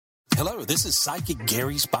Hello, this is Psychic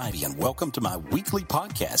Gary Spivey, and welcome to my weekly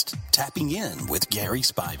podcast, Tapping In with Gary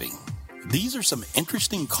Spivey. These are some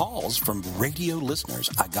interesting calls from radio listeners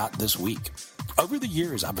I got this week. Over the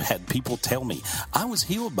years, I've had people tell me, I was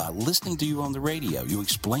healed by listening to you on the radio. You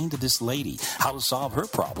explained to this lady how to solve her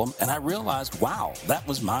problem, and I realized, wow, that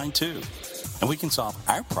was mine too. And we can solve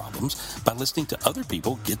our problems by listening to other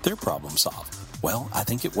people get their problem solved. Well, I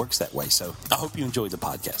think it works that way, so I hope you enjoyed the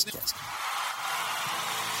podcast.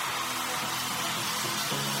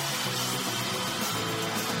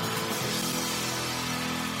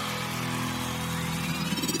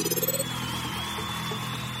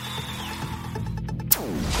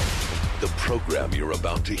 The program you're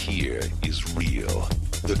about to hear is real.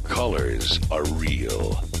 The callers are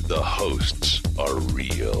real. The hosts are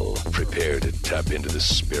real. Prepare to tap into the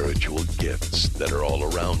spiritual gifts that are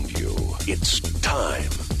all around you. It's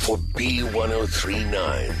time for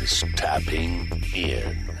B1039's Tapping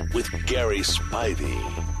In with Gary Spivey.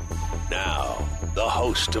 Now, the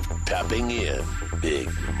host of Tapping In, Big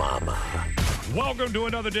Mama. Welcome to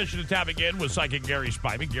another edition of Tapping In with Psychic Gary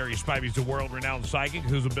Spivey. Gary Spivey is a world-renowned psychic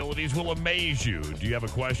whose abilities will amaze you. Do you have a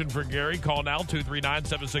question for Gary? Call now,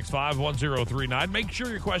 239-765-1039. Make sure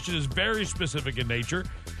your question is very specific in nature,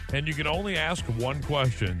 and you can only ask one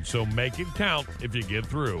question, so make it count if you get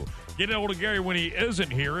through. Get a hold of Gary when he isn't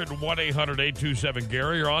here at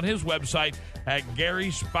 1-800-827-GARY or on his website at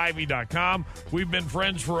GarySpivey.com. We've been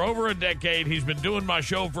friends for over a decade. He's been doing my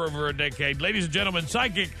show for over a decade. Ladies and gentlemen,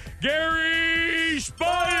 Psychic Gary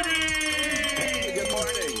Spivey! Hey, good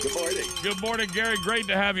morning. Good morning. Good morning, Gary. Great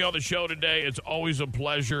to have you on the show today. It's always a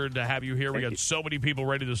pleasure to have you here. We got so many people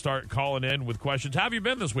ready to start calling in with questions. How have you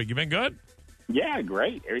been this week? You been good? Yeah,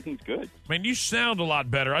 great. Everything's good. Man, you sound a lot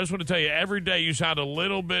better. I just want to tell you, every day you sound a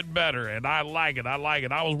little bit better, and I like it. I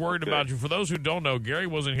was worried about you. For those who don't know, Gary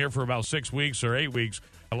wasn't here for about 6 weeks or 8 weeks.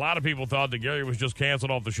 A lot of people thought that Gary was just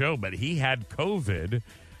canceled off the show, but he had COVID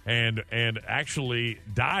and actually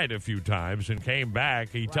died a few times and came back.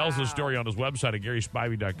 He tells the story on his website at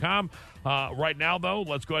GarySpivey.com. Right now, though,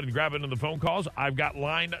 let's go ahead and grab into the phone calls. I've got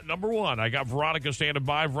line number one. I got Veronica standing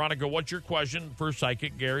by. Veronica, what's your question for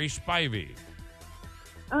Psychic Gary Spivey?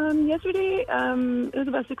 Yesterday, it was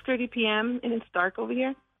about 6:30 p.m. and it's dark over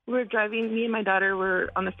here. We were driving. Me and my daughter were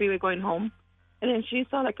on the freeway going home, and then she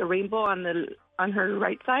saw like a rainbow on her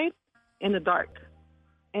right side in the dark.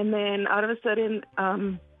 And then out of a sudden,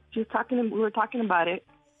 she was talking. We were talking about it,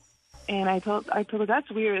 and I told her that's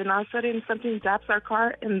weird. And all of a sudden, something zaps our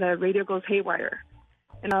car, and the radio goes haywire.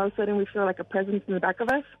 And all of a sudden, we feel like a presence in the back of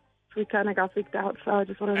us. So we kind of got freaked out, so I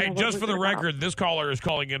just want to know. Hey, just for the record, this caller is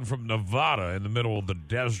calling in from Nevada in the middle of the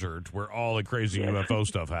desert where all the crazy UFO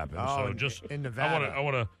stuff happens. Oh, so just in Nevada. I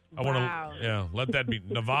want to let that be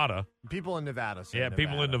Nevada. People in Nevada say Nevada.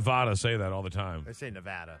 People in Nevada say that all the time. They say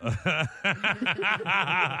Nevada.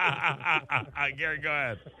 Gary, go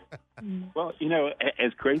ahead. Well,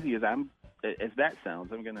 as crazy as that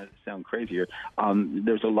sounds, I'm going to sound crazier.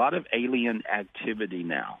 There's a lot of alien activity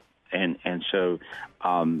now. And so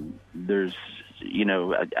there's,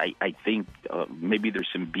 I think maybe there's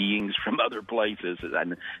some beings from other places.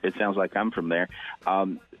 It sounds like I'm from there.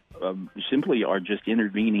 Simply are just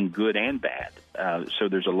intervening good and bad. So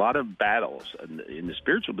there's a lot of battles in the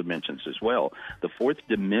spiritual dimensions as well. The fourth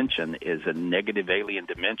dimension is a negative alien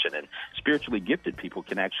dimension, and spiritually gifted people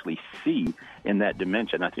can actually see in that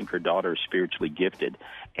dimension. I think her daughter is spiritually gifted,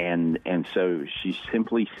 and so she's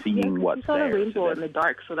simply seeing what's there. She saw a rainbow in the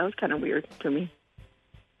dark, so that was kind of weird to me.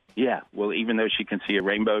 Yeah, well, even though she can see a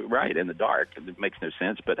rainbow, right, in the dark, it makes no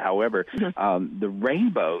sense. But, however, the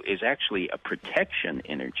rainbow is actually a protection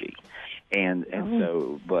energy. And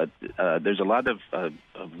so, but there's a lot of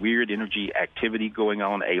weird energy activity going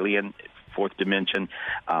on, alien, fourth dimension,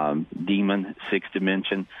 demon, sixth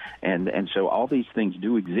dimension, and so all these things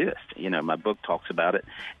do exist. My book talks about it,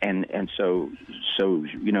 and so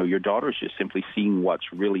your daughter's just simply seeing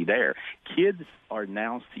what's really there. Kids are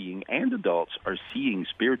now seeing, and adults are seeing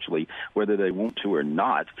spiritually, whether they want to or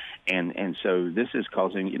not, and so this is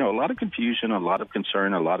causing a lot of confusion, a lot of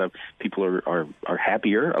concern. A lot of people are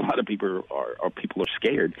happier. A lot of people are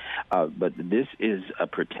scared, but this is a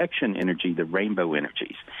protection energy, the rainbow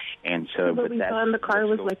energies, and so. What we saw in the car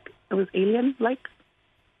was like it was alien-like,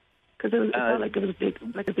 because it felt like it was big,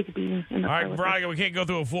 like a big being. In the all car right, Veronica, we can't go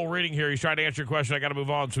through a full reading here. He's trying to answer your question. I got to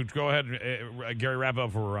move on, so go ahead, Gary. Wrap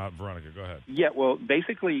up for Veronica. Go ahead. Yeah, well,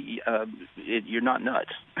 basically, you're not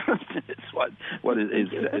nuts. It's what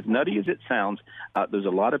is as nutty as it sounds. There's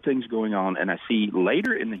a lot of things going on, and I see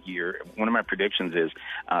later in the year. One of my predictions is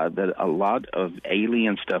that a lot of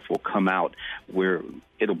alien stuff will come out where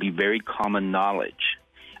it'll be very common knowledge.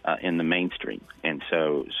 in the mainstream. And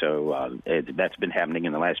so that's been happening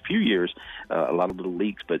in the last few years, a lot of little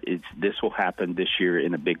leaks, but this will happen this year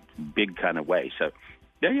in a big kind of way. So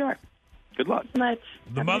there you are. Good luck. Much.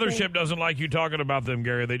 The mothership doesn't like you talking about them,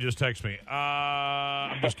 Gary. They just text me.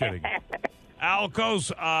 I'm just kidding.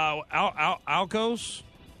 Alcos, Alcos,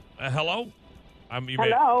 hello?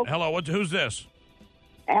 Hello. Hello, who's this?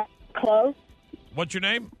 Close. What's your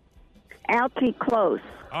name? Altie Close.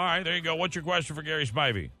 All right, there you go. What's your question for Gary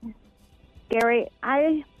Spivey? Gary,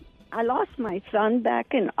 I lost my son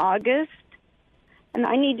back in August, and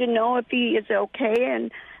I need to know if he is okay, and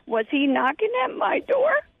was he knocking at my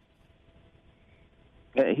door?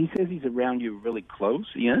 He says he's around you really close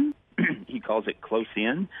in. He calls it close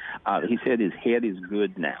in. He said his head is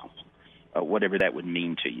good now, whatever that would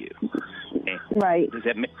mean to you. Right. Does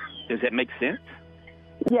that make sense?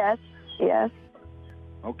 Yes.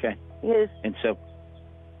 Okay. His And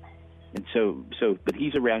so, but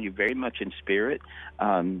he's around you very much in spirit,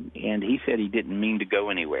 and he said he didn't mean to go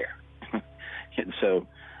anywhere. And so,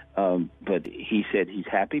 but he said he's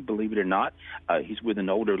happy, believe it or not. He's with an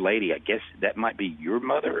older lady. I guess that might be your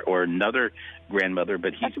mother or another grandmother,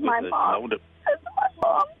 but he's That's with my an mom. older. That's my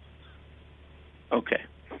mom. Okay,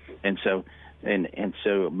 and so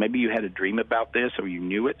maybe you had a dream about this, or you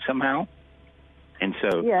knew it somehow, and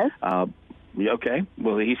so Yes. Okay.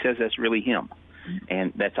 Well, he says that's really him,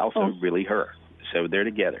 and that's also really her. So they're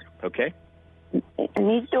together. Okay.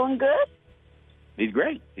 And he's doing good? He's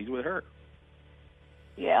great. He's with her.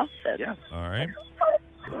 Yeah. Yeah. All right.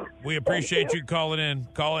 We appreciate you calling in.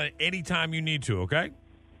 Call in anytime you need to, okay?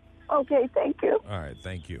 Okay, thank you. All right,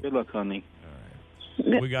 thank you. Good luck, honey.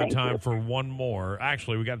 We got Thank time you. for one more.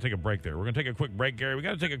 Actually, we got to take a break there. We're going to take a quick break, Gary. We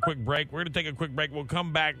got to take a quick break. We're going to take a quick break. We'll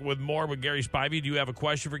come back with more with Gary Spivey. Do you have a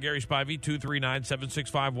question for Gary Spivey?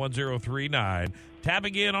 239-765-1039.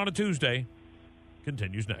 Tapping in on a Tuesday.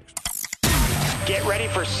 Continues next. Get ready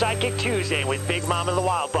for Psychic Tuesday with Big Mom and the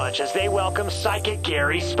Wild Bunch as they welcome Psychic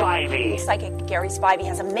Gary Spivey. Psychic Gary Spivey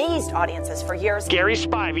has amazed audiences for years. Gary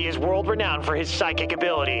Spivey is world renowned for his psychic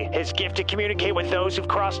ability, his gift to communicate with those who've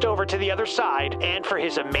crossed over to the other side, and for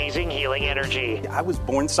his amazing healing energy. I was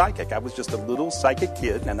born psychic. I was just a little psychic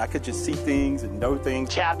kid, and I could just see things and know things.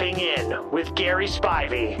 Tapping in with Gary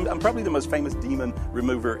Spivey. I'm probably the most famous demon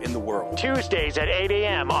remover in the world. Tuesdays at 8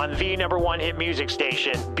 a.m. on the #1 hit music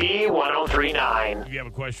station, B1039. If you have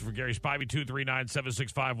a question for Gary Spivey,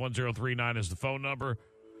 239-765-1039 is the phone number.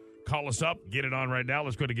 Call us up. Get it on right now.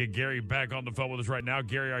 Let's go to get Gary back on the phone with us right now.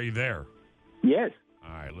 Gary, are you there? Yes.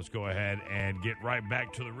 All right, let's go ahead and get right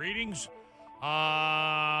back to the readings.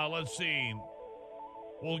 Let's see.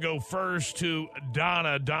 We'll go first to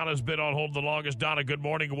Donna. Donna's been on hold the longest. Donna, good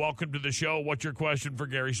morning. Welcome to the show. What's your question for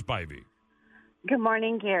Gary Spivey? Good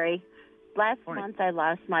morning, Gary. Last month I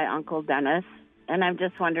lost my Uncle Dennis, and I'm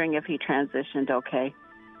just wondering if he transitioned okay.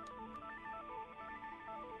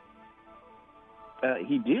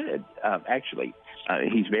 He did, actually.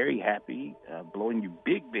 He's very happy, blowing you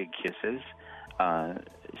big kisses,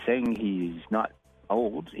 saying he's not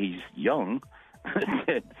old, he's young.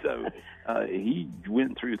 So he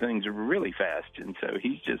went through things really fast, and so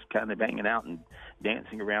he's just kind of hanging out and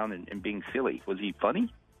dancing around and being silly. Was he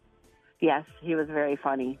funny? Yes, he was very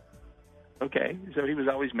funny. Okay, so he was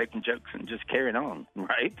always making jokes and just carrying on,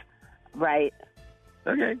 right? Right.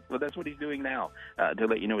 Okay, well, that's what he's doing now, to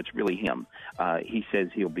let you know it's really him. He says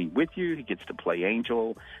he'll be with you. He gets to play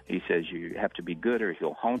angel. He says you have to be good or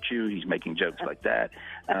he'll haunt you. He's making jokes like that.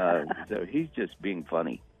 So he's just being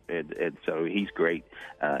funny. And so he's great,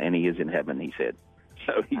 and he is in heaven, he said.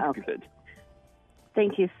 So he's good.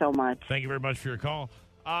 Thank you so much. Thank you very much for your call.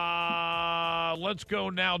 Let's go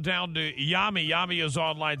now down to Yami. Yami is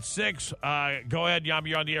on line 6. Go ahead, Yami,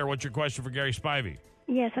 you're on the air. What's your question for Gary Spivey?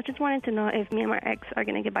 Yes, I just wanted to know if me and my ex are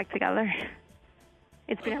going to get back together.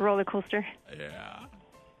 It's been a roller coaster. Yeah.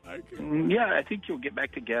 Yeah, I think you'll get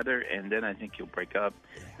back together, and then I think you'll break up,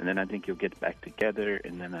 and then I think you'll get back together,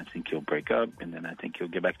 and then I think you'll break up, and then I think you'll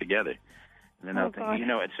get back together. And then I'll think, God.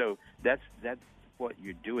 and so that's what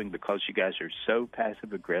you're doing because you guys are so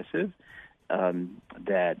passive-aggressive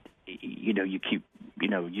that, you keep,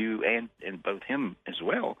 you and both him as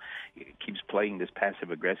well, keeps playing this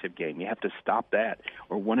passive-aggressive game. You have to stop that,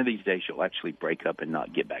 or one of these days you'll actually break up and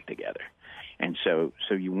not get back together. And so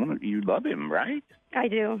you love him, right? I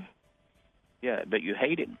do. Yeah, but you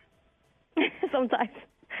hate him. Sometimes.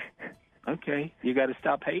 Okay, you got to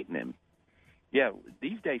stop hating him. Yeah,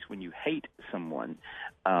 these days when you hate someone,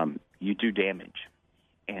 you do damage.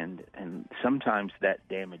 And sometimes that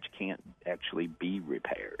damage can't actually be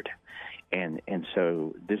repaired. And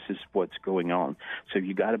so this is what's going on. So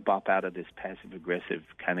you got to bop out of this passive aggressive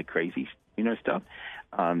kind of crazy, stuff,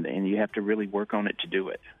 and you have to really work on it to do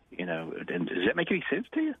it. And does that make any sense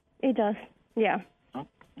to you? It does. Yeah. Oh,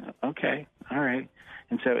 okay. All right.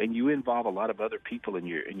 And you involve a lot of other people in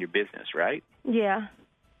your business, right? Yeah.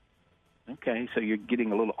 Okay. So you're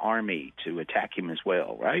getting a little army to attack him as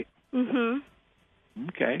well, right? Mhm.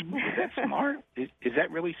 Okay. Is that smart? Is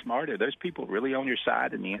that really smart? Are those people really on your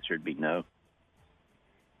side? And the answer would be no.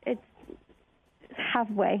 It's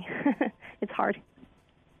halfway. It's hard.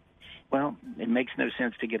 Well, it makes no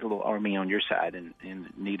sense to get a little army on your side, and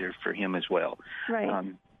neither for him as well. Right.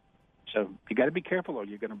 So you got to be careful, or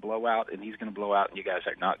you're going to blow out, and he's going to blow out, and you guys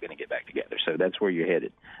are not going to get back together. So that's where you're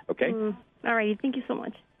headed. Okay. All right. Thank you so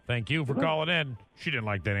much. Thank you for calling in. She didn't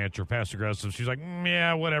like that answer, passive aggressive. She's like,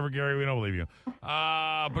 yeah, whatever, Gary. We don't believe you.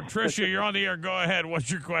 Patricia, you're on the air. Go ahead.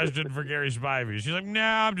 What's your question for Gary Spivey? She's like,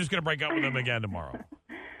 nah, I'm just going to break up with him again tomorrow.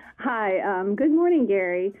 Hi. Good morning,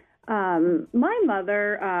 Gary. My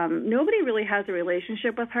mother, nobody really has a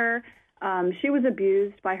relationship with her. She was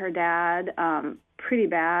abused by her dad pretty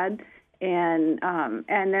bad, and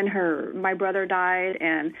then my brother died,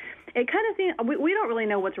 and it kind of seems we don't really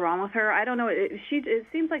know what's wrong with her. I don't know. It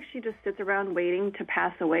seems like she just sits around waiting to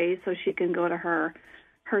pass away so she can go to her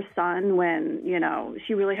son when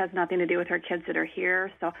she really has nothing to do with her kids that are here.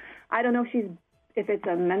 So I don't know if it's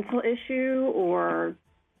a mental issue, or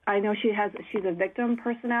I know she's a victim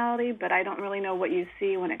personality, but I don't really know what you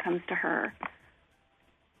see when it comes to her.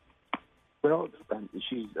 Well,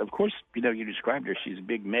 she's, of course, you described her. She's a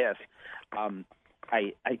big mess.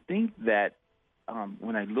 I think that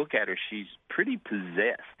when I look at her, she's pretty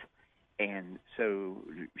possessed. And so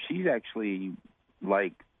she's actually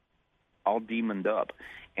like all demoned up.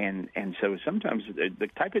 And so sometimes the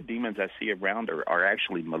type of demons I see around her are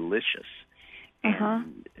actually malicious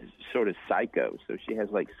and sort of psycho. So she has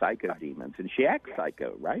like psycho demons, and she acts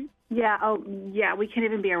psycho, right? Yeah. Oh, yeah. We can't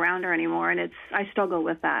even be around her anymore, and I struggle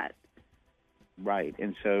with that. Right,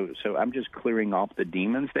 and so I'm just clearing off the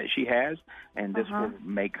demons that she has, and this will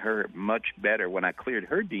make her much better. When I cleared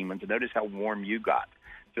her demons, notice how warm you got.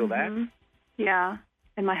 Feel that? Yeah,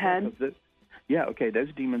 in my head. Okay, those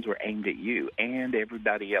demons were aimed at you and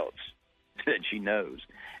everybody else that she knows.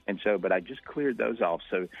 And so, but I just cleared those off.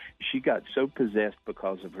 So she got so possessed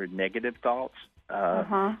because of her negative thoughts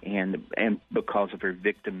and because of her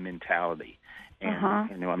victim mentality.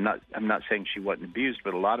 And I'm not saying she wasn't abused,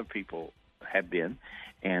 but a lot of people have been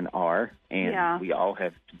and are, and we all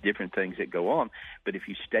have different things that go on. But if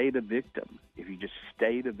you stay the victim, if you just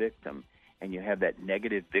stay the victim, and you have that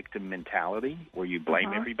negative victim mentality where you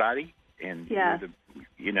blame everybody, and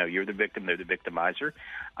you're the victim, they're the victimizer,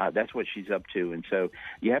 that's what she's up to. And so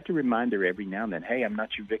you have to remind her every now and then, hey, I'm not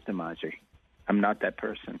your victimizer. I'm not that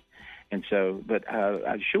person. And so, but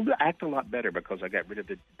she'll act a lot better because I got rid of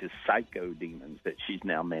the psycho demons that she's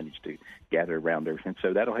now managed to gather around her. And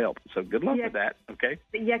so that'll help. So good luck with that, okay?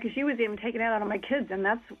 Yeah, because she was even taking it out on my kids, and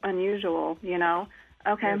that's unusual,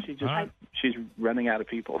 Okay. Yeah, she's running out of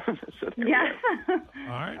people. So All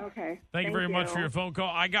right. Okay. Thank you very much for your phone call.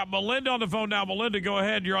 I got Melinda on the phone now. Melinda, go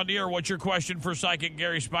ahead. You're on the air. What's your question for Psychic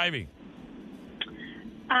Gary Spivey?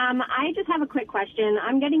 I just have a quick question.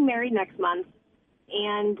 I'm getting married next month.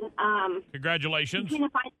 And congratulations.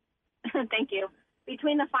 Thank you.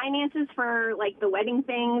 Between the finances for like the wedding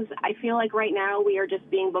things, I feel like right now we are just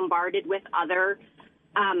being bombarded with other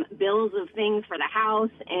bills of things for the house,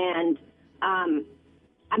 and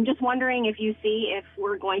I'm just wondering if you see if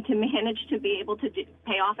we're going to manage to be able to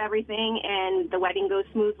pay off everything and the wedding goes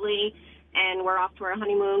smoothly and we're off to our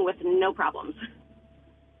honeymoon with no problems.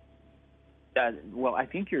 Well, I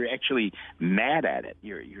think you're actually mad at it.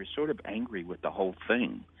 You're sort of angry with the whole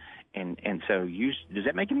thing, and so does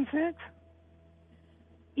that make any sense?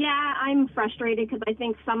 Yeah, I'm frustrated because I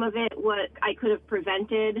think some of it I could have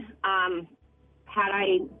prevented had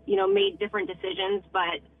I made different decisions.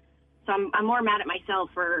 But so I'm more mad at myself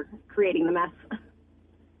for creating the mess.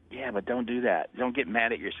 Yeah, but don't do that. Don't get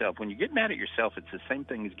mad at yourself. When you get mad at yourself, it's the same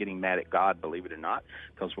thing as getting mad at God, believe it or not,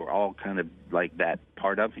 because we're all kind of like that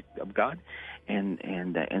part of God. And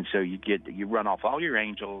so you run off all your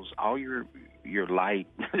angels, all your light.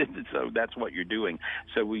 So that's what you're doing.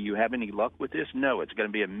 So will you have any luck with this? No, it's going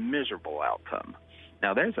to be a miserable outcome.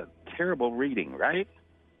 Now, there's a terrible reading, right?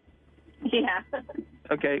 Yeah.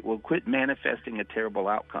 Okay, well, quit manifesting a terrible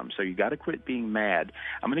outcome. So you got to quit being mad.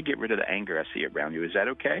 I'm going to get rid of the anger I see around you. Is that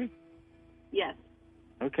okay? Yes.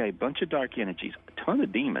 Okay, bunch of dark energies, a ton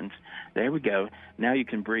of demons. There we go. Now you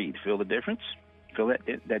can breathe. Feel the difference? Feel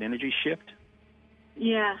that energy shift?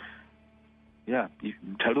 Yeah. Yeah,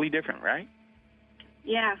 totally different, right?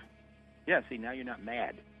 Yeah. Yeah, see, now you're not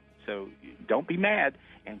mad. So don't be mad,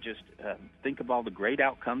 and just think of all the great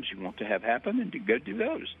outcomes you want to have happen, and go do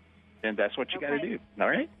those. And that's what you got to do. All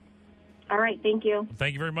right? All right, thank you.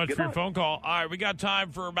 Thank you very much for your phone call. All right, we got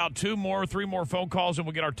time for about 3 more phone calls, and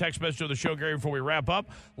we'll get our text message of the show, Gary, before we wrap up.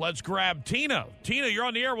 Let's grab Tina. Tina, you're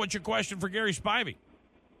on the air. What's your question for Gary Spivey?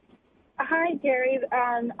 Hi, Gary.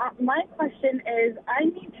 My question is, I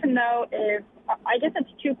need to know if, I guess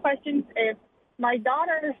it's 2 questions. If my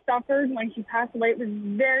daughter suffered when she passed away, it was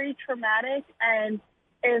very traumatic, and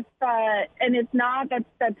if not,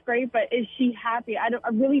 that's great. But is she happy? I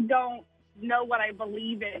really don't know what I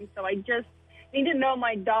believe in, so I just need to know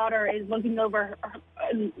my daughter is looking over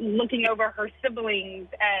her siblings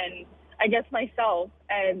and I guess myself,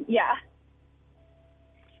 and yeah.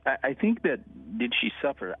 I think that, did she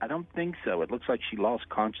suffer? I don't think so. It looks like she lost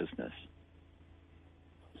consciousness.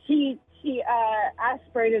 She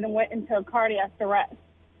aspirated and went into a cardiac arrest.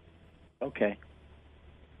 Okay.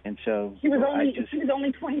 And so she was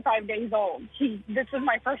only 25 days old. This was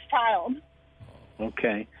my first child.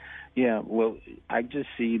 Okay. Yeah, well, I just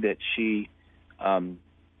see that she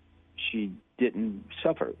didn't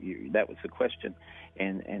suffer. That was the question.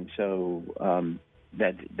 And so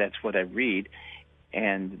that's what I read.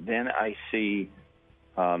 And then I see,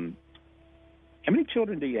 how many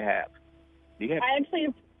children do you have? She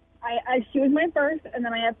was my first, and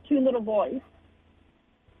then I have 2 little boys.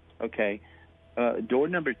 Okay. Door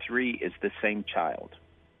number 3 is the same child.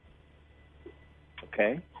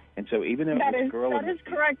 Okay? And so even though that is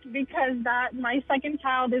correct, because my second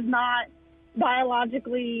child is not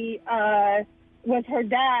biologically with her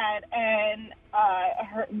dad, and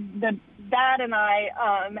the dad and I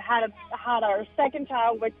had our second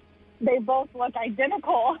child, which they both look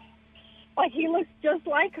identical. Like, he looks just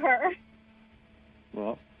like her.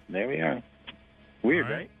 Well, there we are. Weird,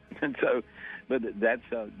 right? And so, but that's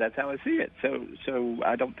how I see it. So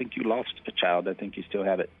I don't think you lost a child. I think you still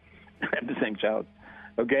have the same child.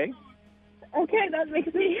 Okay? Okay, that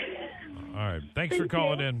makes me... All right. Thanks for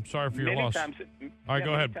calling in. Sorry for your loss. All right,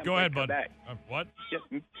 go ahead. Go ahead, bud. What?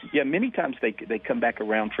 Yeah, many times they come back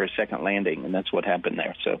around for a second landing, and that's what happened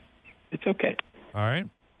there. So it's okay. All right.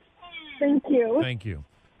 Thank you. Thank you.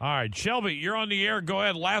 All right, Shelby, you're on the air. Go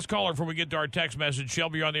ahead. Last caller before we get to our text message.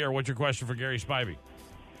 Shelby, you're on the air. What's your question for Gary Spivey?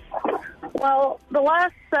 Well, the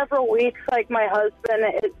last several weeks, like my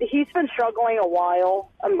husband, he's been struggling a while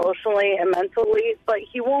emotionally and mentally, but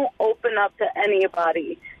he won't open up to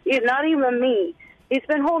anybody, not even me. He's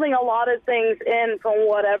been holding a lot of things in from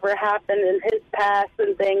whatever happened in his past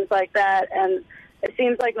and things like that, and it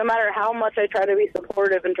seems like no matter how much I try to be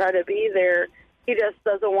supportive and try to be there, he just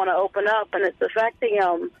doesn't want to open up, and it's affecting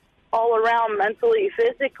him all around mentally,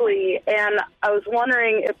 physically, and I was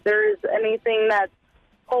wondering if there's anything that's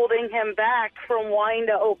holding him back from wanting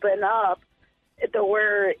to open up, to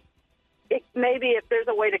where maybe if there's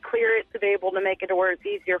a way to clear it to be able to make it to where it's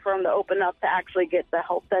easier for him to open up to actually get the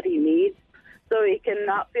help that he needs, so he can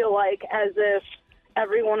not feel like as if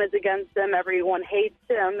everyone is against him, everyone hates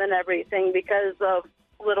him and everything because of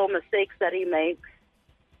little mistakes that he makes.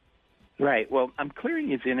 Right. Well, I'm clearing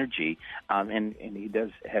his energy, and he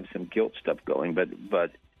does have some guilt stuff going,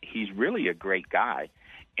 but he's really a great guy.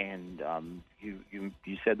 And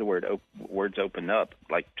you said the words open up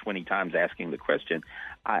like 20 times asking the question.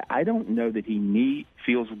 I don't know that he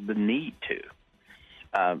feels the need to.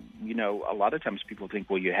 A lot of times people think,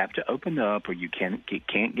 well, you have to open up or you can't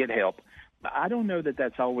get help. I don't know that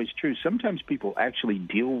that's always true. Sometimes people actually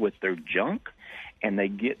deal with their junk and they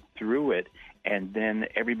get through it, and then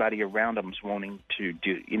everybody around them is wanting to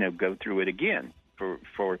go through it again.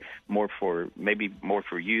 Maybe more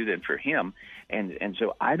for you than for him, and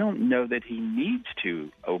so I don't know that he needs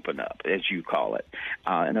to open up, as you call it.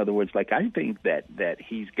 In other words, like I think that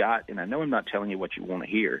he's got, and I know I'm not telling you what you want to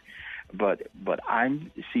hear, but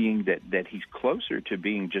I'm seeing that he's closer to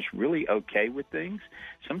being just really okay with things.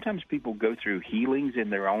 Sometimes people go through healings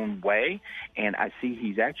in their own way, and I see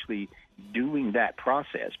he's actually doing that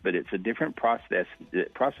process, but it's a different process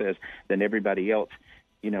than everybody else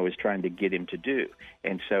is trying to get him to do.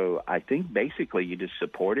 And so I think basically you just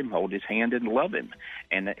support him, hold his hand, and love him.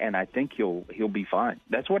 And I think he'll be fine.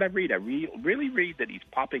 That's what I read. I really read that he's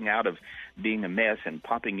popping out of being a mess and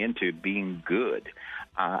popping into being good.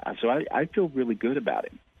 So I feel really good about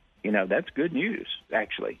him. That's good news,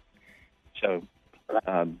 actually. So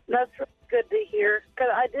that's good to hear, because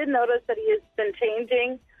I did notice that he has been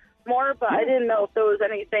changing more, but I didn't know if there was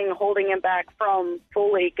anything holding him back from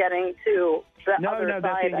fully getting to the other side. No,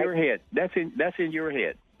 that's in your head. That's in your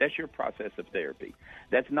head. That's your process of therapy.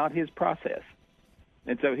 That's not his process.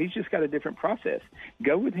 And so he's just got a different process.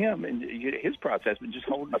 Go with him and his process, but just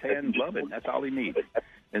hold his hand and love it. That's all he needs.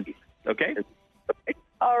 And, okay?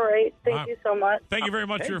 All right. Thank you so much. Thank you very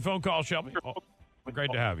much for your phone call, Shelby. Oh,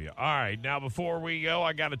 great to have you. All right, now before we go,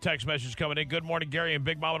 I got a text message coming in. Good morning, Gary and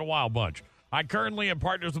Big Mom and a Wild Bunch. I currently am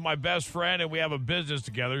partners with my best friend, and we have a business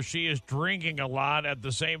together. She is drinking a lot at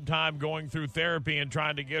the same time going through therapy and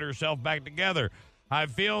trying to get herself back together. I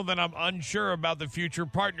feel that I'm unsure about the future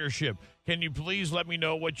partnership. Can you please let me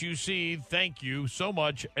know what you see? Thank you so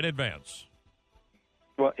much in advance.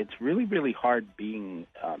 Well, it's really, really hard being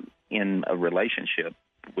in a relationship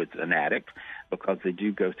with an addict because they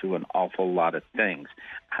do go through an awful lot of things.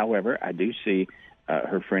 However, I do see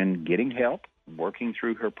her friend getting help, working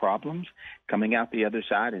through her problems, coming out the other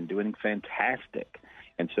side and doing fantastic.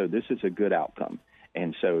 And so this is a good outcome.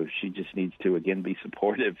 And so she just needs to, again, be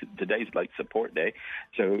supportive. Today's like support day.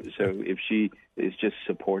 So if she is just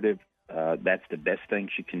supportive, that's the best thing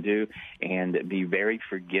she can do, and be very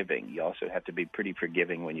forgiving. You also have to be pretty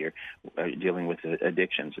forgiving when you're dealing with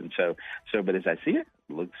addictions. And so, but as I see it,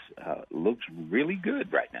 looks really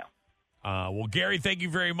good right now. Well, Gary, thank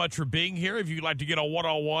you very much for being here. If you'd like to get a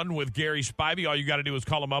one-on-one with Gary Spivey, all you got to do is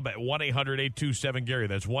call him up at 1-800-827-GARY.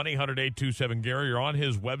 That's 1-800-827-GARY. You're on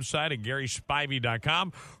his website at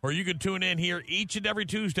GarySpivey.com, or you can tune in here each and every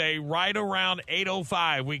Tuesday right around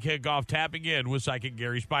 8:05. We kick off Tapping In with Psychic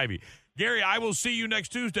Gary Spivey. Gary, I will see you next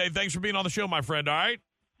Tuesday. Thanks for being on the show, my friend, all right?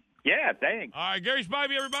 Yeah, thanks. All right, Gary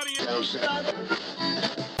Spivey, everybody.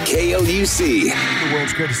 KLUC. The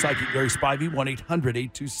world's greatest psychic, Gary Spivey,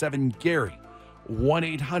 1-800-827-GARY.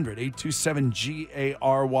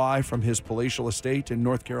 1-800-827-GARY from his palatial estate in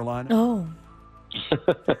North Carolina. Oh.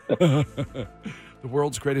 The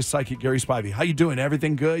world's greatest psychic, Gary Spivey. How you doing?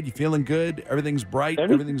 Everything good? You feeling good? Everything's bright?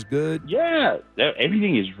 Everything's good? Yeah,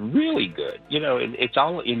 everything is really good. You know, it's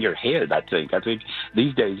all in your head, I think. I think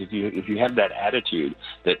these days, if you have that attitude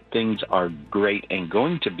that things are great and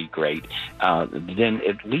going to be great, then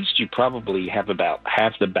at least you probably have about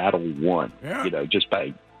half the battle won, you know, just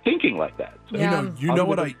by thinking like that. So, You know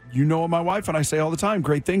what my wife and I say all the time,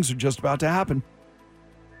 great things are just about to happen.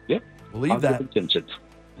 Yep. Believe that. Intentions.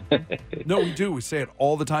 No, we do. We say it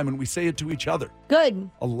all the time, and we say it to each other. Good.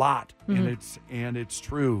 A lot, and it's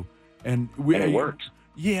true. And it works.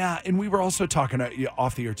 Yeah, and we were also talking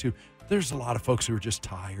off the air too. There's a lot of folks who are just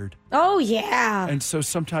tired. Oh yeah. And so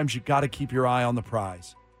sometimes you got to keep your eye on the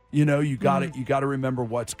prize. You know, you got to remember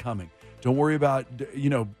what's coming. Don't worry about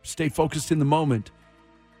stay focused in the moment.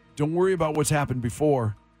 Don't worry about what's happened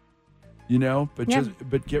before. You know, but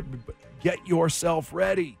get yourself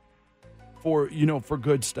ready for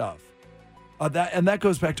good stuff. That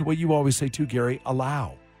goes back to what you always say too, Gary.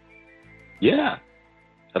 Allow. Yeah,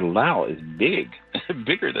 allow is big,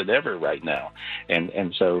 bigger than ever right now, and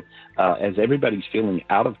so as everybody's feeling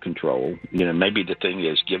out of control, maybe the thing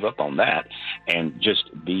is give up on that and just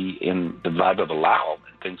be in the vibe of allow,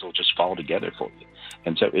 and things will just fall together for you.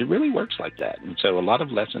 And so it really works like that. And so a lot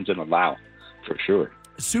of lessons in allow, for sure.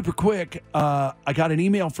 Super quick, I got an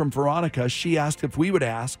email from Veronica. She asked if we would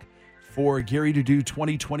ask for Gary to do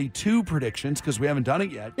 2022 predictions because we haven't done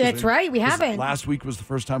it yet. That's right, we haven't. Last week was the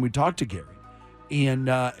first time we talked to Gary,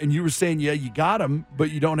 and you were saying, yeah, you got them,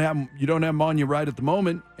 but you don't have them on you right at the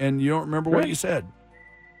moment, and you don't remember what you said.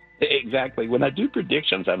 Exactly. When I do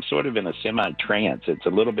predictions, I'm sort of in a semi-trance. It's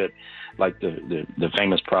a little bit like the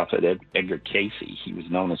famous prophet Edgar Cayce. He was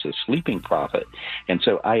known as a sleeping prophet. And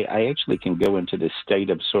so I actually can go into this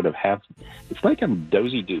state of sort of it's like I'm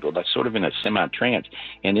dozy-doodled. I'm sort of in a semi-trance.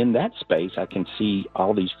 And in that space, I can see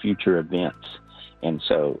all these future events. And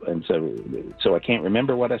so I can't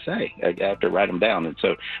remember what I say. I have to write them down.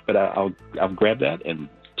 But I'll grab that and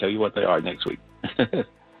tell you what they are next week.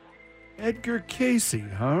 Edgar Cayce,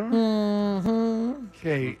 huh? Mm-hmm.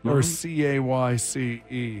 K or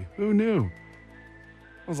Cayce. Who knew? I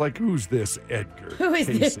was like, who's this Edgar? Who is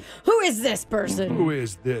Cayce? this? Who is this person? Who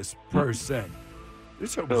is this person?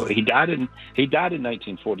 Well, he died in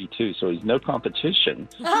 1942, so he's no competition.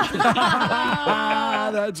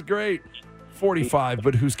 That's great. 45,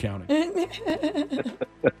 but who's counting?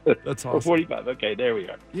 That's awesome. 45. Okay, there we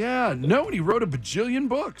are. Yeah, no, he wrote a bajillion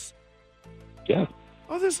books. Yeah.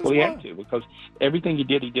 Oh, this is he had to, because everything he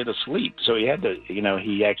did asleep. So he had to,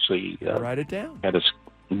 he actually write it down. Had to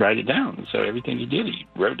write it down. So everything he did, he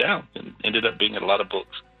wrote down, and ended up being in a lot of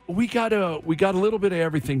books. We got a little bit of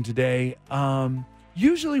everything today.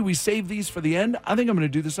 Usually we save these for the end. I think I'm going to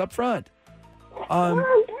do this up front.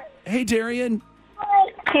 Hey, Darian.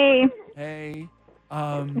 Hey. Hey.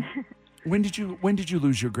 When did you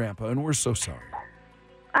lose your grandpa? And we're so sorry.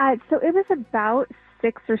 So it was about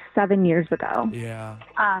 6 or 7 years ago. Yeah.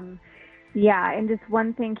 Yeah, and just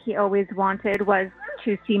one thing he always wanted was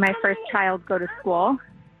to see my first child go to school.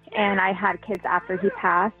 And I had kids after he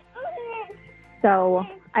passed. So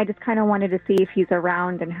I just kind of wanted to see if he's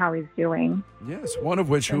around and how he's doing. Yes, one of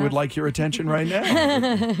which who would like your attention right now.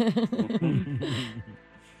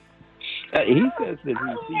 He says that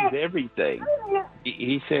he sees everything.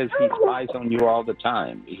 He says he spies on you all the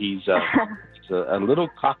time. He's a little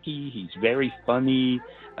cocky. He's very funny.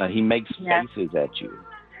 He makes faces at you.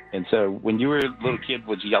 And so when you were a little kid,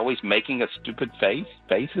 was he always making a stupid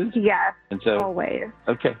faces? Yes, and so, always.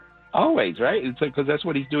 Okay. Always, right? Because that's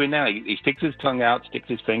what he's doing now. He sticks his tongue out, sticks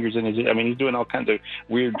his fingers in his... he's doing all kinds of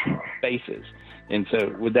weird faces. And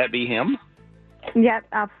so would that be him? Yep,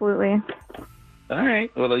 absolutely. All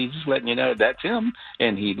right. Well, he's just letting you know that's him,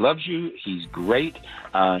 and he loves you. He's great.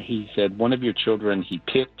 He said one of your children he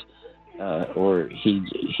picked, or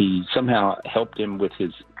he somehow helped him with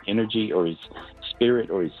his energy or his spirit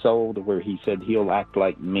or his soul to where he said he'll act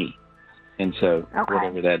like me, and so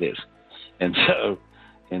whatever that is, and so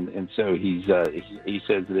he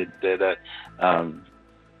says that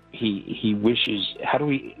he wishes.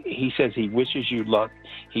 He says he wishes you luck.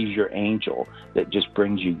 He's your angel that just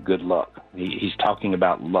brings you good luck. He's talking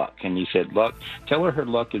about luck, and he said, "Luck. Tell her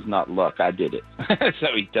luck is not luck. I did it." So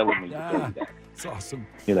he's telling me to tell you that. It's awesome.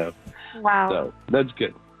 Wow. So that's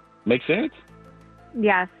good. Make sense?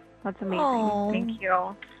 Yes, that's amazing. Aww. Thank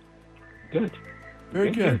you. Good.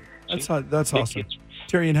 Very good. That's awesome.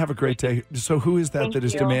 Terry, and have a great day. So who is that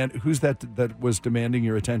who's that was demanding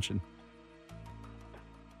your attention?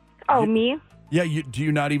 Oh, me? Yeah, do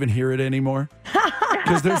you not even hear it anymore?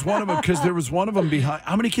 Because there was one of them behind.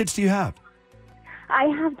 How many kids do you have? I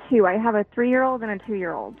have two. I have a 3-year-old and a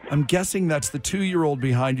 2-year-old. I'm guessing that's the 2-year-old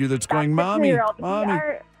behind you that's going, Mommy, 3-year-old. Mommy.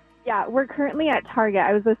 We're currently at Target.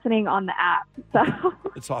 I was listening on the app, so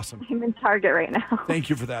it's awesome. I'm in Target right now. Thank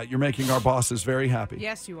you for that. You're making our bosses very happy.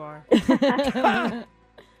 Yes, you are. All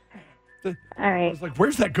right. I was like,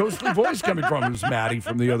 where's that ghostly voice coming from? It was Maddie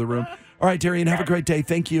from the other room. All right, Terry, and have a great day.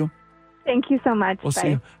 Thank you. Thank you so much. We'll Bye. see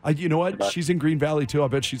you. You know what? She's in Green Valley, too. I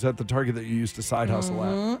bet she's at the Target that you used to side hustle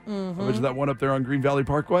at. I bet you that one up there on Green Valley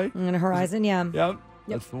Parkway? In Horizon, yeah. Yep.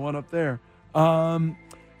 That's the one up there.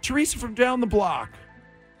 Teresa from down the block.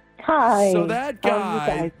 Hi. So that How are you guy,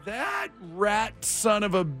 guys? that rat son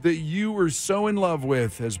of a that you were so in love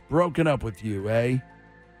with has broken up with you, eh?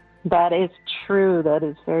 That is true. That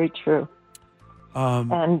is very true.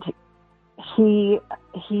 And he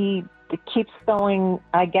keeps going.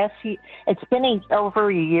 I guess it's been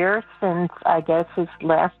over a year since I guess his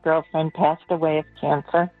last girlfriend passed away of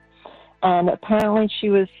cancer, and apparently she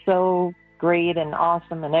was so great and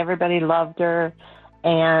awesome, and everybody loved her,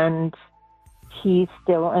 and he's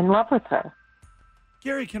still in love with her.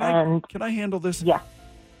 Gary, can I handle this? Yeah.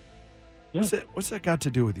 What's that got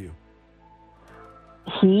to do with you?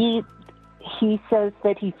 He says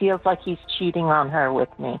that he feels like he's cheating on her with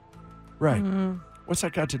me. Right. What's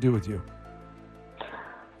that got to do with you?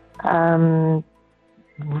 I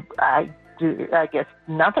guess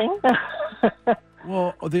nothing.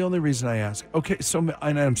 Well, the only reason I ask, okay, so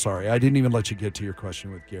and I'm sorry, I didn't even let you get to your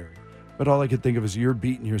question with Gary, but all I could think of is you're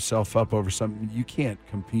beating yourself up over something. You can't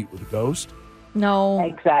compete with a ghost. No.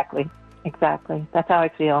 Exactly. That's how I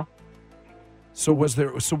feel. So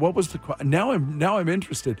what was the now I'm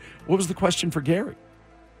interested. What was the question for Gary?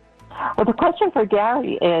 Well, the question for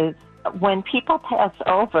Gary is, when people pass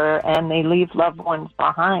over and they leave loved ones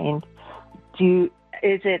behind, is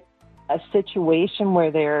it a situation where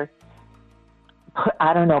they're,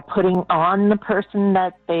 putting on the person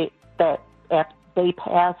that they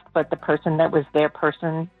passed, but the person that was their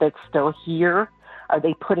person that's still here, are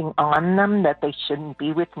they putting on them that they shouldn't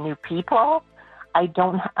be with new people? I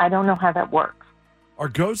don't know how that works. Are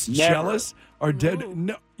ghosts jealous? Are dead?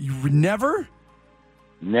 No, you never.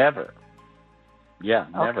 Never. Yeah,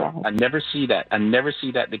 never. Okay. I never see that. I never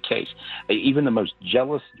see that the case. Even the most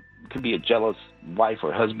jealous, could be a jealous wife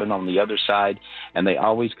or husband on the other side, and they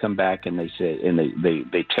always come back and they say, and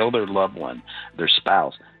they tell their loved one, their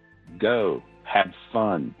spouse, go have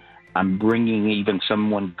fun. I'm bringing even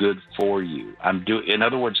someone good for you. In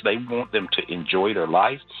other words, they want them to enjoy their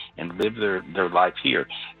life and live their life here.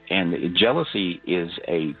 And jealousy is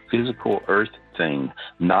a physical earth thing,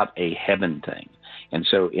 not a heaven thing. And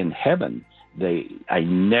so in heaven, I've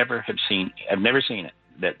never seen it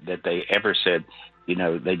that they ever said,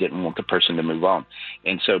 they didn't want the person to move on.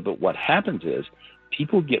 And so, but what happens is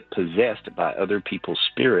people get possessed by other people's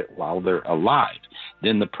spirit while they're alive.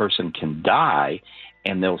 Then the person can die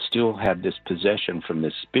and they'll still have this possession from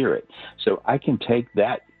this spirit. So I can take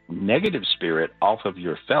that negative spirit off of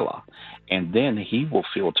your fella, and then he will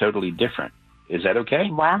feel totally different. Is that okay?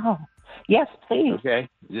 Wow. Yes, please. Okay,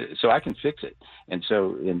 so I can fix it. And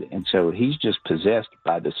so he's just possessed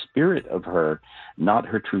by the spirit of her, not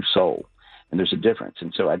her true soul. And there's a difference.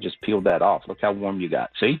 And so I just peeled that off. Look how warm you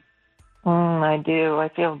got. See? I do. I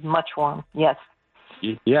feel much warm. Yes.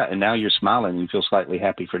 Yeah, and now you're smiling. You feel slightly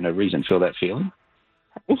happy for no reason. Feel that feeling?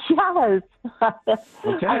 Yes.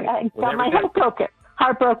 Okay. I got my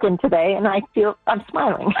heartbroken today, and I'm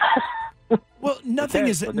smiling. Well, nothing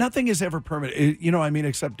is ever permanent. You know what I mean,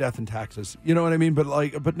 except death and taxes. You know what I mean? But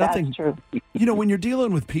nothing. That's true. You know, when you're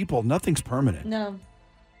dealing with people, nothing's permanent. No.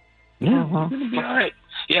 Yeah, you're gonna be all right.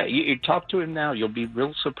 Yeah, you talk to him now. You'll be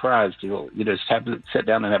real surprised. You'll just have to sit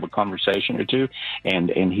down and have a conversation or two, and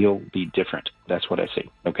he'll be different. That's what I see.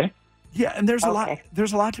 Okay. Yeah, and there's a lot.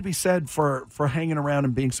 There's a lot to be said for hanging around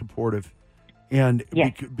and being supportive, and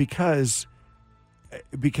because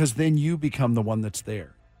then you become the one that's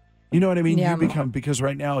there. You know what I mean? Yeah. You become, because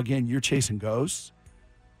right now, again, you're chasing ghosts,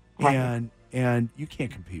 and you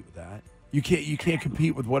can't compete with that. You can't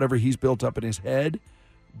compete with whatever he's built up in his head.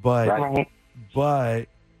 But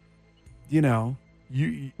you know,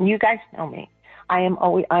 you guys know me. I'm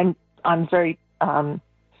very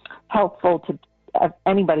helpful to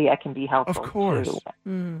anybody I can be helpful. Of course.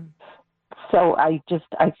 To. So I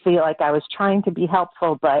feel like I was trying to be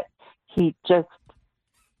helpful, but he just.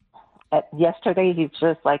 Yesterday, he's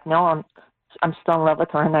just like, no, I'm still in love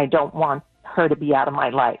with her, and I don't want her to be out of my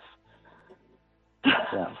life.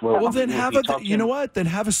 Yeah. Well, then you know what? Then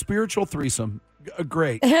have a spiritual threesome.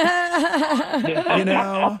 Great. You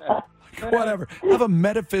know, whatever. Have a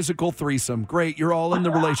metaphysical threesome. Great. You're all in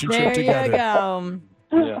the relationship together. There you go.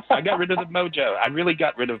 Yeah. I got rid of the mojo. I really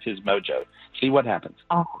got rid of his mojo. See what happens.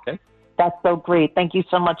 Oh, okay. That's so great. Thank you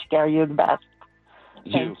so much, Gary. You're the best.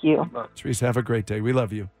 Thank you. Teresa, have a great day. We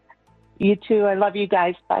love you. You too. I love you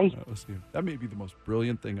guys. Bye. We'll see you. That may be the most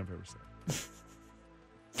brilliant thing I've ever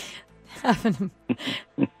said.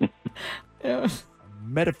 A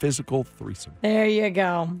metaphysical threesome. There you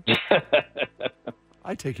go.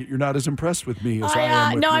 I take it you're not as impressed with me as I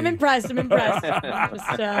am with No, me. I'm impressed. Just,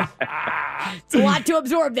 it's a lot to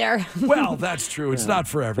absorb there. Well, that's true. It's not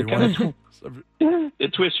for everyone.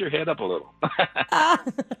 It twists your head up a little.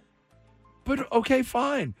 But okay,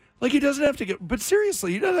 fine. Like, he doesn't have to get, but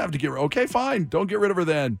seriously, he doesn't have to get, okay, fine. Don't get rid of her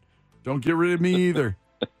then. Don't get rid of me either.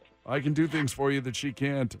 I can do things for you that she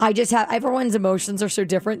can't. Everyone's emotions are so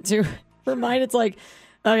different too. For mine, it's like,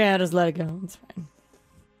 okay, I'll just let it go. It's fine.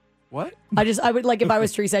 What? I would like, if I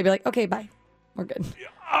was Teresa, I'd be like, okay, bye. We're good.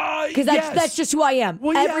 Because that's just who I am.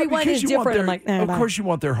 Well, yeah, everyone is different. I'm like, of bye. course you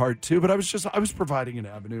want their heart too, but I was providing an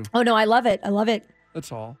avenue. Oh, no, I love it. I love it.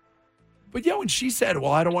 That's all. But yeah, when she said,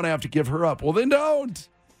 well, I don't want to have to give her up. Well, then don't.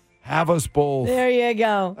 Have us both. There you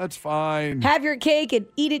go. That's fine. Have your cake and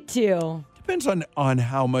eat it too. Depends on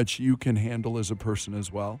how much you can handle as a person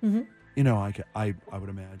as well. Mm-hmm. You know, I would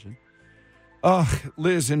imagine.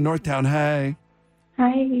 Liz in Northtown. Hey.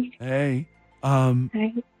 Hi. Hey.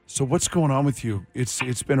 Hi. So what's going on with you?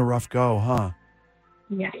 It's been a rough go, huh?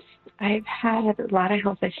 Yes. I've had a lot of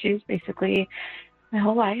health issues basically my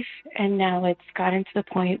whole life, and now it's gotten to the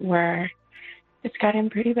point where it's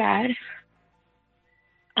gotten pretty bad.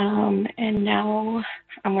 And now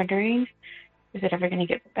I'm wondering, is it ever going to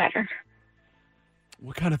get better?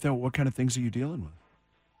 What kind of things are you dealing with?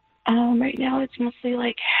 Right now it's mostly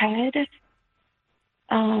like head.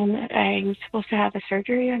 I'm supposed to have a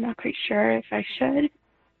surgery. I'm not quite sure if I should.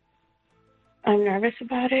 I'm nervous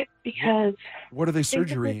about it because... What are they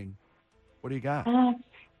surgerying? What do you got?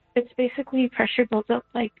 It's basically pressure builds up,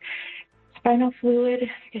 like spinal fluid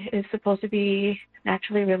is supposed to be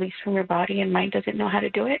naturally released from your body, and mine doesn't know how to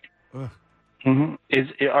do it.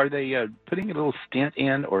 Mm-hmm. Are they putting a little stent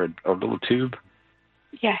in or a little tube?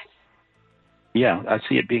 Yes. Yeah, I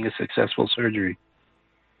see it being a successful surgery.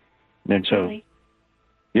 And so, Really?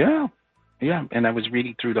 yeah, and I was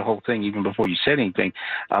reading through the whole thing even before you said anything.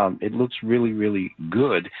 It looks really, really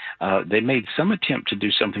good. They made some attempt to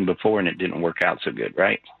do something before, and it didn't work out so good,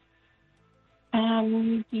 right?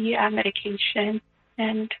 Yeah, medication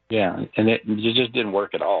and yeah, and it just didn't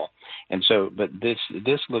work at all. And so, but this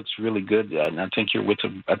looks really good, and I think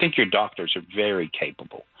I think your doctors are very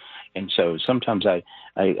capable. And so sometimes I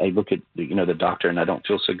look at the doctor and I don't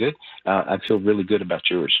feel so good. I feel really good about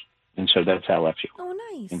yours, and so that's how I feel. Oh,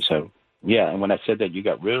 nice. And so yeah, and when I said that, you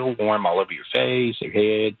got real warm all over your face, your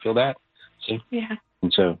head. Feel that? See? Yeah.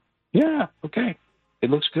 And so yeah, okay. It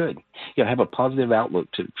looks good. Yeah, have a positive outlook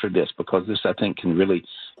for this, because this, I think, can really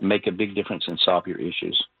make a big difference and solve your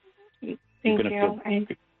issues. Thank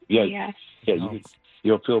you.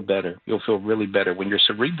 You'll feel better. You'll feel really better when your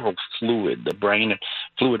cerebral fluid, the brain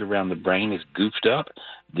fluid around the brain is goofed up,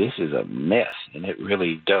 this is a mess, and it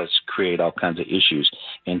really does create all kinds of issues.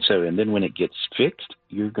 And then when it gets fixed,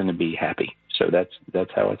 you're going to be happy. So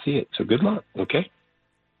that's how I see it. So good luck. Okay.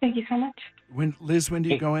 Thank you so much. When do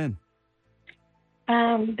you go in?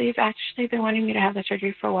 They've actually been wanting me to have the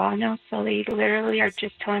surgery for a while now, so they literally are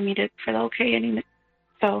just telling me for the okay.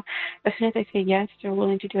 So as soon as I say yes, they're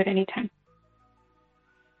willing to do it anytime.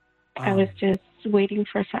 I was just waiting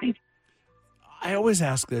for a sign. I always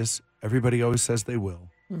ask this. Everybody always says they will.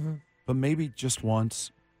 Mm-hmm. But maybe just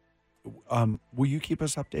once. Will you keep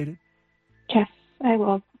us updated? Yes, I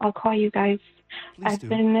will. I'll call you guys. Please I've do.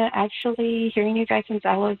 been actually hearing you guys since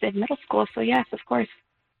I was in middle school, so yes, of course.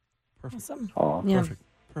 Perfect. Awesome. Oh, Yeah.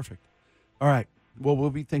 Perfect. All right. Well, we'll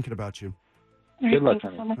be thinking about you. All right, Good luck,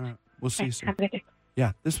 thank you so honey. much. All right. We'll see you Thanks. soon. Have a good day.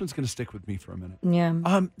 Yeah, this one's going to stick with me for a minute.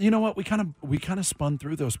 Yeah. You know what? We kind of spun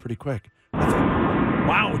through those pretty quick.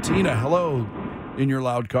 Wow, Tina, hello in your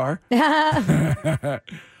loud car. Then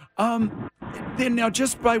now,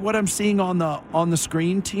 just by what I'm seeing on the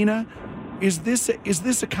screen, Tina, is this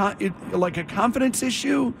like a confidence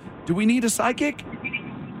issue? Do we need a psychic?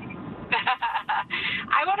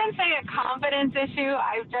 I wouldn't say a confidence issue.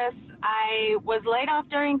 I was laid off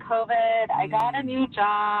during COVID. I got a new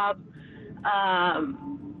job.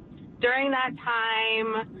 During that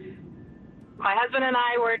time, my husband and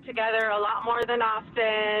I were together a lot more than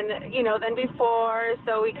often, than before.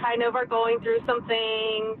 So we kind of are going through some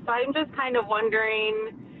things. So I'm just kind of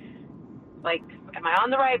wondering, am I on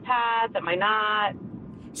the right path? Am I not?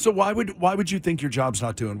 So why would you think your job's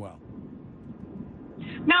not doing well?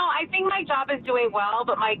 No, I think my job is doing well,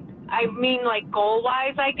 but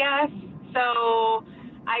goal-wise, I guess. So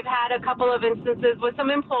I've had a couple of instances with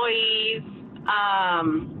some employees,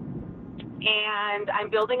 and I'm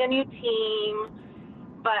building a new team,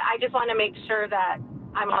 but I just want to make sure that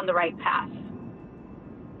I'm on the right path.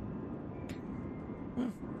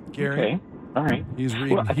 Gary? Okay. All right. He's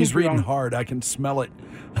reading. Well, I he's think you're reading on- hard. I can smell it.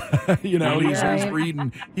 He's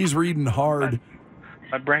reading. He's reading hard.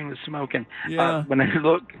 My brain is smoking. Yeah. When I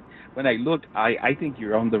look, I think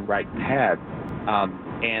you're on the right path,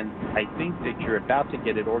 and I think that you're about to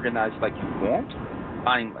get it organized like you want.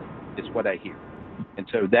 Finally, is what I hear, and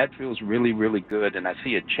so that feels really, really good. And I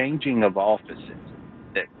see a changing of offices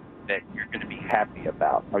that you're going to be happy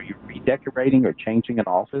about. Are you redecorating or changing an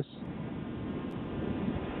office?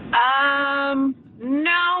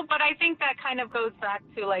 No, but I think that kind of goes back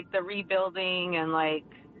to the rebuilding and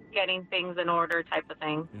getting things in order type of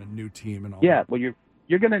thing. New team and all. Yeah, well,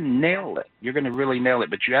 you're going to nail it. You're going to really nail it,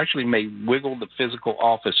 but you actually may wiggle the physical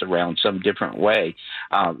office around some different way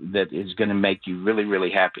that is going to make you really,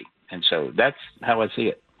 really happy. And so that's how I see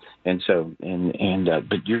it. And so,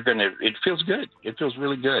 but it feels good. It feels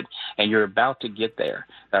really good. And you're about to get there.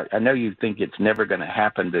 I know you think it's never going to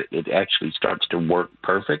happen, that it actually starts to work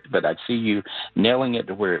perfect, but I see you nailing it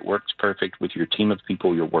to where it works perfect with your team of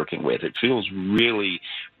people you're working with. It feels really,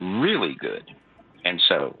 really good. And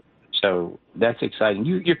so that's exciting.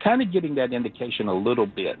 You're kind of getting that indication a little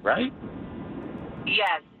bit, right?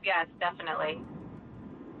 Yes, definitely.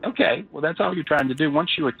 Okay, well, that's all you're trying to do.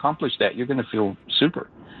 Once you accomplish that, you're going to feel super.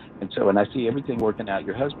 And I see everything working out.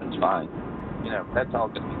 Your husband's fine. That's all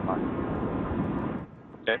going to be fine.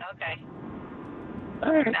 Okay? Okay.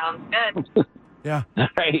 All right. Sounds good. Yeah.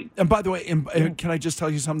 Right. And by the way, can I just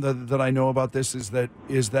tell you something that I know about this is that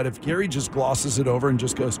if Gary just glosses it over and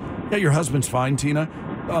just goes, "Yeah, your husband's fine, Tina,"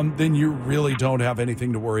 then you really don't have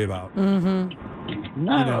anything to worry about. Mm-hmm.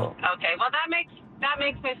 No. Okay. Well, that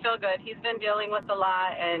makes me feel good. He's been dealing with a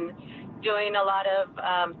lot and doing a lot of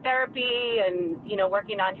therapy and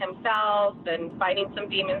working on himself and fighting some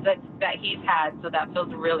demons that he's had. So that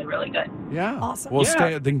feels really, really good. Yeah. Awesome. Well,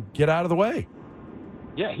 Yeah. then get out of the way.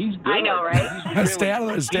 Yeah, he's good. I know, right? Stay out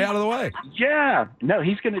of the way. Yeah. No,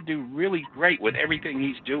 he's going to do really great with everything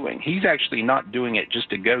he's doing. He's actually not doing it just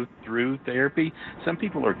to go through therapy. Some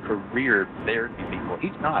people are career therapy people.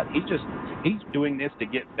 He's not. He's doing this to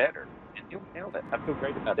get better. And he'll nail it. I feel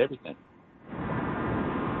great about everything.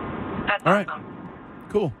 That's All right. awesome.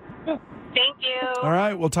 Cool. Thank you. All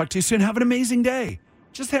right. We'll talk to you soon. Have an amazing day.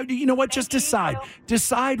 Just decide.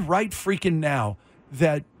 Decide right freaking now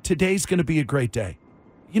that today's going to be a great day.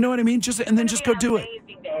 You know what I mean? Just go do it.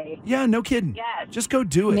 Amazing day. Yeah, no kidding. Yes. Just go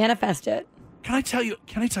do it. Manifest it. Can I tell you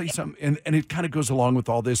something? And it kind of goes along with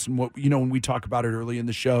all this and what, when we talk about it early in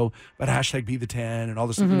the show about #BeThe10 and all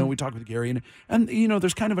this, we talk with Gary and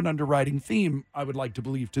there's kind of an underwriting theme, I would like to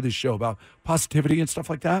believe, to this show about positivity and stuff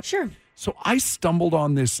like that. Sure. So I stumbled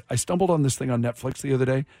on this thing on Netflix the other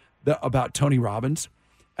day about Tony Robbins,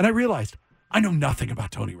 and I realized I know nothing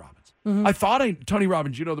about Tony Robbins. I thought Tony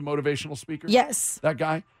Robbins, you know, the motivational speaker? Yes. That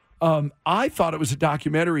guy? I thought it was a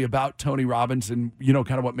documentary about Tony Robbins and, you know,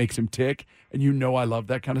 kind of what makes him tick. And you know I love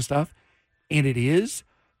that kind of stuff. And it is.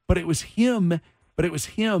 But it was him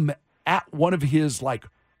at one of his, like,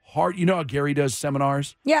 hard, you know how Gary does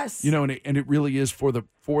seminars? Yes. You know, and it really is for the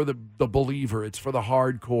believer. It's for the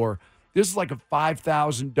hardcore. This is like a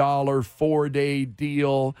 $5,000 4-day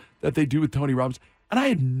deal that they do with Tony Robbins. And I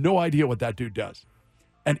had no idea what that dude does.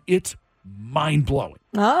 And it's mind-blowing.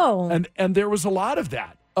 Oh. And there was a lot of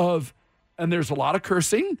that. And there's a lot of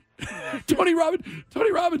cursing. Tony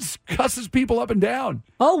Robbins cusses people up and down.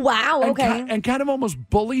 Oh, wow. Okay. And kind of almost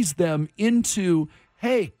bullies them into,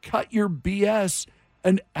 hey, cut your BS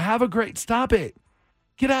and have a great, stop it.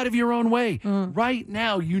 Get out of your own way. Right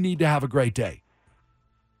now, you need to have a great day.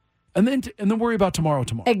 And then worry about tomorrow.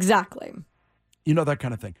 Exactly. You know, that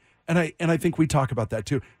kind of thing. And I think we talk about that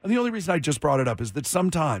too. And the only reason I just brought it up is that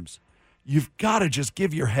sometimes you've got to just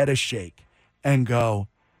give your head a shake and go,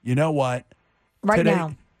 you know what?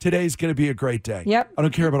 Now. Today's going to be a great day. Yep. I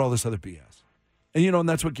don't care about all this other BS. And, you know, and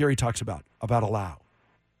that's what Gary talks about allow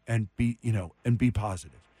and be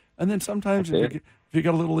positive. And then sometimes if you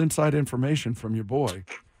got a little inside information from your boy,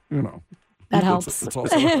 you know. That helps. It's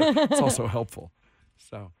also helpful.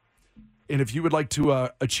 So, and if you would like to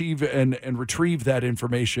achieve and retrieve that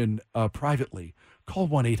information privately, call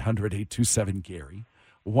 1-800-827-GARY,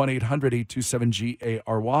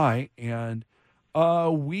 1-800-827-GARY, and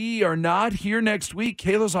we are not here next week.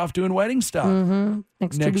 Kayla's off doing wedding stuff.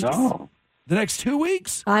 Next 2 weeks. The next 2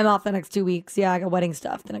 weeks? I'm off the next 2 weeks. Yeah, I got wedding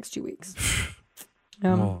stuff the next 2 weeks.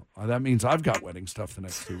 Well, that means I've got wedding stuff the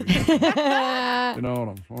next 2 weeks. You know what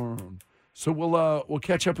I'm saying? So we'll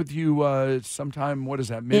catch up with you sometime. What is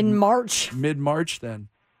that? In March. Mid-March then.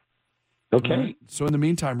 Okay. Right. So in the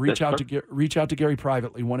meantime, reach out to Gary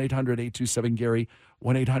privately. 1-800-827-GARY.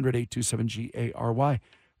 1-800-827-GARY.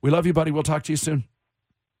 We love you, buddy. We'll talk to you soon.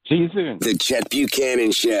 See you soon. The Chet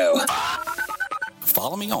Buchanan Show.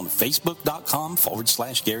 Follow me on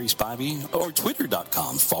Facebook.com/Gary Spivey or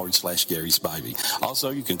Twitter.com/Gary Spivey.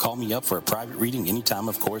 Also, you can call me up for a private reading anytime,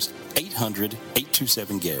 of course,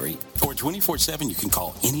 800-827-GARY. Or 24/7, you can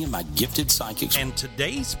call any of my gifted psychics. And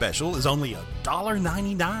today's special is only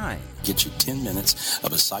 $1.99. Get you 10 minutes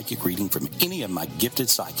of a psychic reading from any of my gifted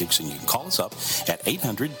psychics, and you can call us up at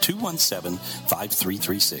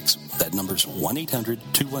 800-217-5336. That number's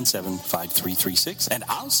 1-800-217-5336, and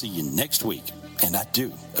I'll see you next week. And I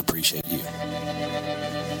do appreciate you.